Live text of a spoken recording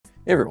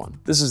Hey everyone,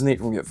 this is Nate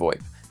from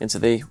VoIP, and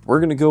today we're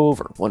going to go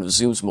over one of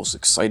Zoom's most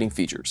exciting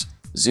features,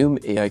 Zoom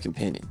AI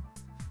Companion.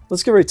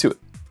 Let's get right to it.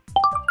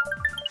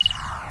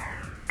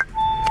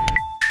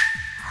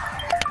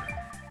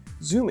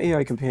 Zoom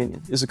AI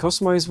Companion is a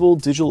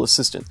customizable digital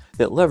assistant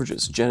that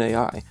leverages Gen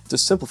AI to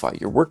simplify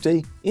your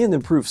workday and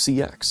improve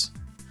CX.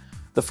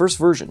 The first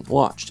version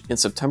launched in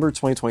September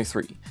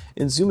 2023,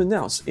 and Zoom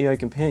announced AI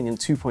Companion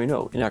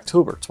 2.0 in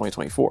October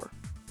 2024.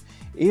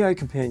 AI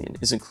Companion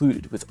is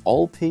included with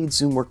all paid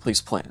Zoom Workplace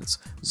plans,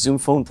 Zoom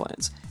Phone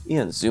plans,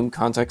 and Zoom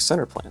Contact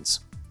Center plans.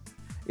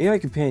 AI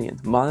Companion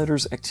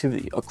monitors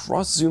activity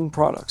across Zoom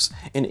products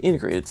and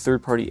integrated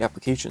third-party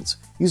applications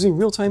using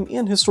real-time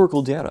and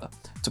historical data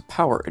to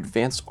power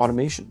advanced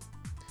automation.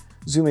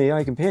 Zoom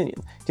AI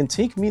Companion can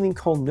take meeting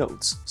call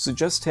notes,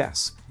 suggest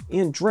tasks,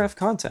 and draft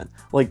content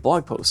like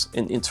blog posts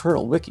and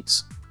internal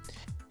wikis.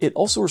 It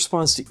also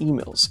responds to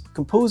emails,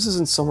 composes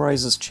and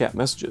summarizes chat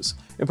messages,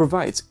 and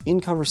provides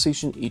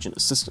in-conversation agent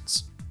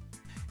assistance.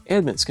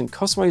 Admins can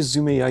customize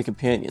Zoom AI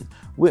Companion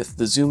with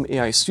the Zoom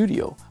AI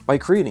Studio by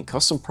creating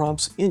custom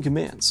prompts and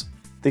commands.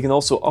 They can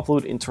also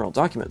upload internal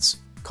documents,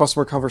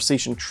 customer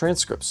conversation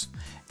transcripts,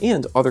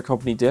 and other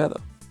company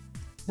data.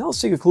 Now let's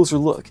take a closer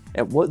look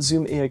at what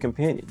Zoom AI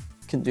Companion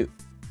can do.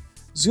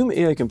 Zoom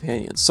AI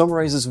Companion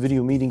summarizes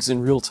video meetings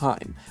in real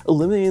time,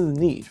 eliminating the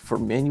need for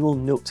manual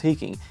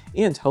note-taking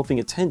and helping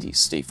attendees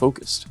stay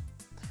focused.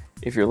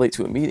 If you're late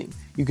to a meeting,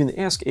 you can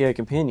ask AI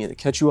Companion to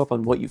catch you up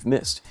on what you've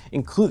missed,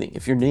 including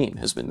if your name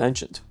has been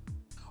mentioned.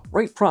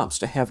 Write prompts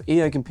to have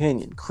AI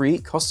Companion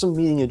create custom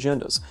meeting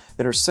agendas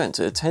that are sent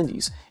to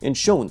attendees and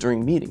shown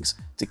during meetings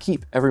to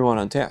keep everyone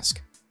on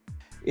task.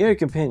 AI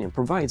Companion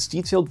provides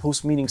detailed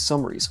post-meeting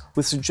summaries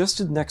with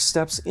suggested next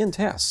steps and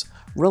tasks,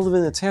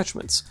 relevant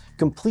attachments,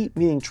 complete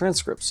meeting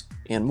transcripts,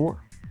 and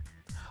more.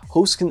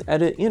 Hosts can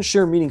edit and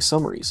share meeting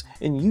summaries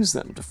and use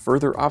them to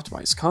further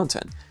optimize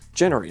content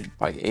generated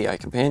by AI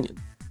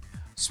Companion.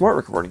 Smart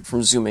Recording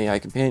from Zoom AI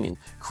Companion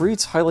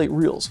creates highlight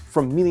reels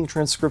from meeting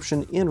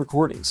transcription and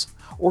recordings,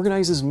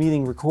 organizes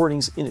meeting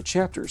recordings into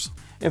chapters,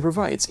 and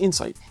provides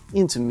insight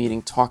into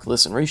meeting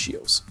talk-listen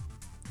ratios.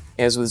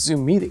 As with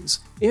Zoom Meetings,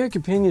 AI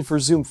Companion for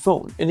Zoom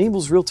Phone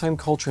enables real-time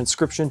call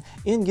transcription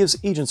and gives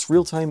agents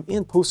real-time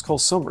and post-call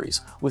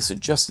summaries with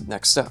suggested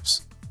next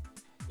steps.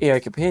 AI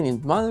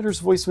Companion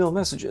monitors voicemail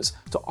messages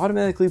to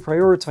automatically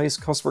prioritize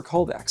customer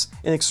callbacks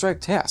and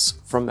extract tasks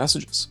from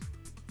messages.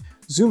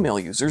 Zoom Mail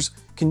users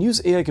can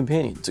use AI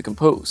Companion to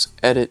compose,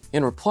 edit,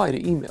 and reply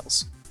to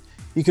emails.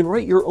 You can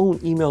write your own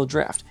email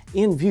draft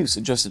and view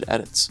suggested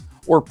edits,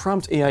 or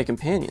prompt AI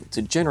Companion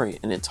to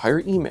generate an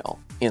entire email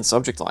and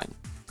subject line.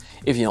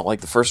 If you don't like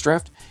the first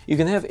draft, you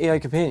can have AI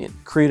Companion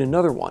create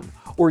another one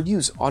or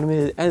use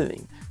automated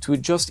editing to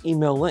adjust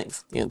email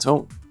length and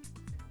tone.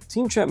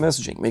 Team chat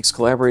messaging makes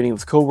collaborating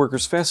with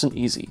coworkers fast and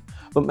easy,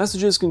 but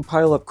messages can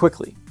pile up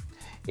quickly.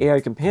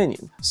 AI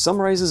Companion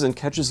summarizes and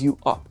catches you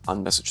up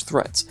on message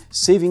threads,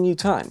 saving you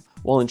time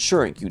while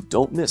ensuring you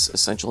don't miss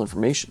essential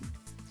information.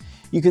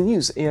 You can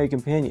use AI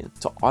Companion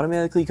to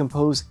automatically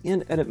compose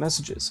and edit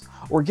messages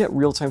or get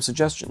real-time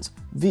suggestions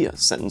via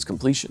sentence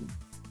completion.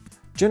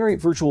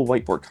 Generate virtual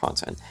whiteboard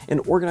content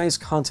and organize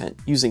content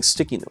using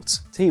sticky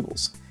notes,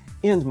 tables,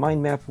 and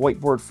mind map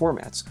whiteboard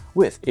formats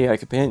with AI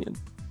Companion.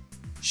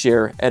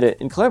 Share, edit,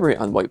 and collaborate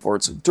on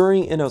whiteboards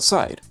during and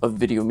outside of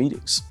video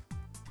meetings.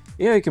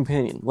 AI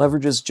Companion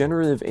leverages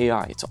generative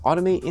AI to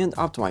automate and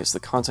optimize the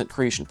content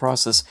creation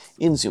process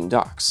in Zoom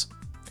Docs.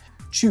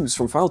 Choose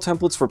from file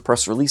templates for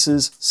press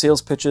releases,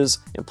 sales pitches,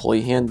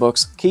 employee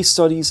handbooks, case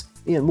studies,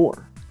 and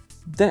more.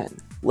 Then,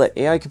 let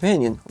AI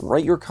Companion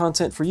write your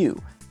content for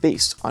you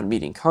based on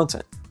meeting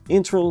content,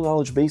 internal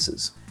knowledge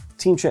bases,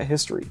 team chat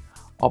history,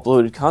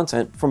 uploaded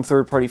content from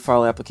third-party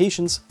file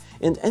applications,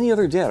 and any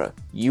other data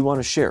you want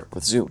to share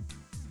with Zoom.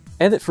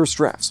 Edit first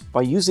drafts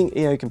by using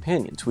AI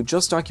Companion to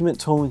adjust document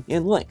tone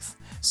and length,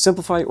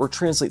 simplify or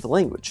translate the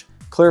language,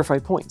 clarify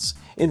points,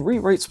 and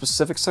rewrite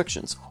specific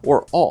sections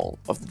or all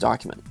of the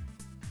document.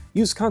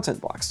 Use content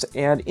blocks to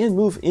add and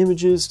move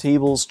images,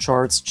 tables,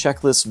 charts,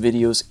 checklists,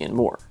 videos, and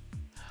more.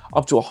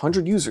 Up to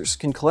 100 users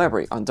can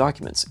collaborate on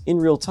documents in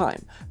real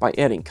time by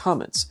adding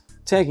comments,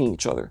 tagging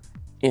each other,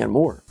 and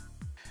more.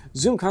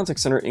 Zoom Contact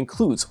Center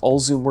includes all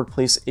Zoom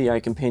Workplace AI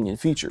Companion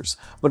features,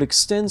 but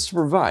extends to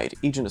provide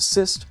agent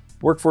assist,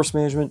 workforce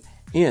management,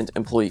 and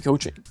employee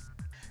coaching.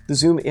 The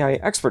Zoom AI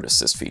Expert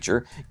Assist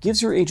feature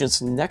gives your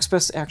agents next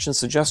best action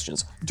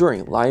suggestions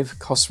during live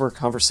customer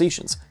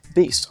conversations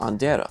based on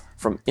data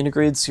from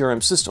integrated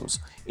CRM systems,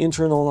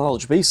 internal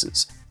knowledge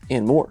bases,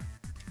 and more.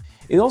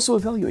 It also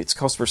evaluates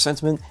customer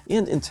sentiment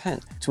and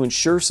intent to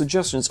ensure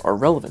suggestions are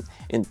relevant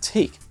and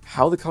take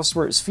how the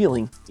customer is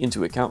feeling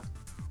into account.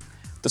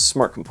 The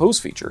Smart Compose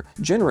feature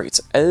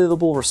generates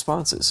editable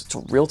responses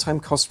to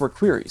real-time customer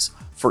queries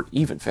for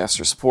even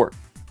faster support.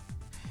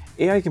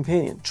 AI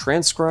Companion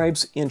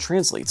transcribes and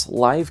translates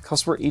live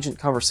customer agent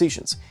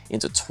conversations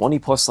into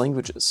 20+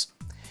 languages.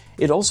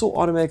 It also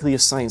automatically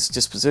assigns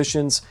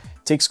dispositions,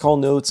 takes call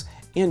notes,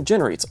 and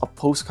generates a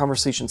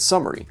post-conversation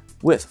summary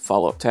with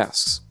follow-up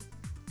tasks.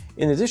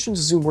 In addition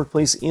to Zoom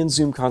Workplace and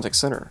Zoom Contact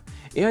Center,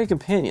 AI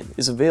Companion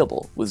is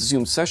available with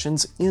Zoom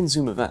Sessions and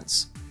Zoom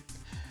Events.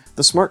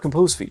 The Smart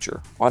Compose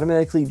feature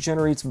automatically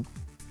generates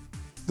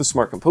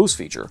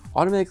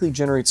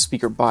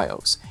speaker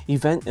bios,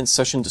 event and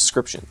session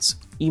descriptions,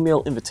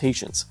 email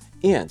invitations,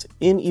 and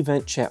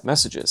in-event chat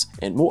messages,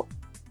 and more.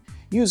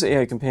 Use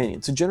AI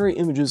Companion to generate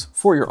images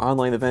for your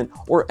online event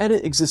or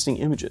edit existing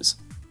images.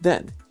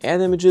 Then,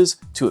 add images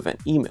to event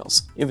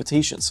emails,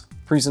 invitations,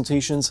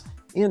 presentations,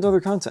 and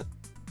other content.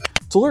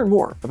 To learn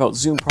more about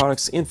Zoom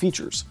products and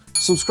features,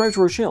 subscribe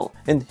to our channel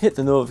and hit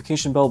the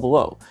notification bell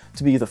below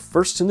to be the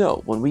first to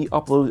know when we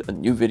upload a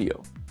new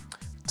video.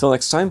 Till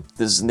next time,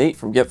 this is Nate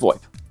from Get VoIP.